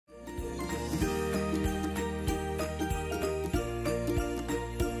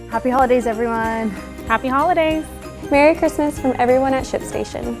Happy holidays, everyone. Happy holidays. Merry Christmas from everyone at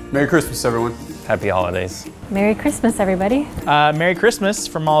ShipStation. Merry Christmas, everyone. Happy holidays. Merry Christmas, everybody. Merry Christmas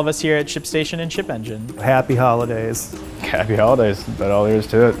from all of us here at ShipStation and ShipEngine. Happy holidays. Happy holidays. That's all there is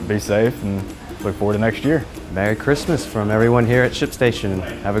to it. Be safe and look forward to next year. Merry Christmas from everyone here at ShipStation.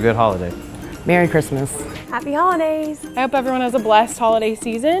 Have a good holiday. Merry Christmas. Happy holidays. I hope everyone has a blessed holiday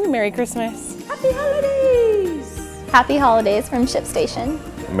season. Merry Christmas. Happy holidays. Happy holidays from ShipStation.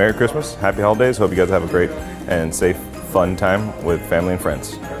 Merry Christmas. Happy holidays. Hope you guys have a great and safe, fun time with family and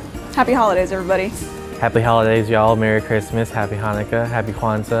friends. Happy holidays, everybody. Happy holidays, y'all. Merry Christmas. Happy Hanukkah. Happy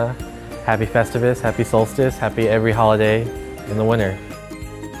Kwanzaa. Happy Festivus. Happy Solstice. Happy every holiday in the winter.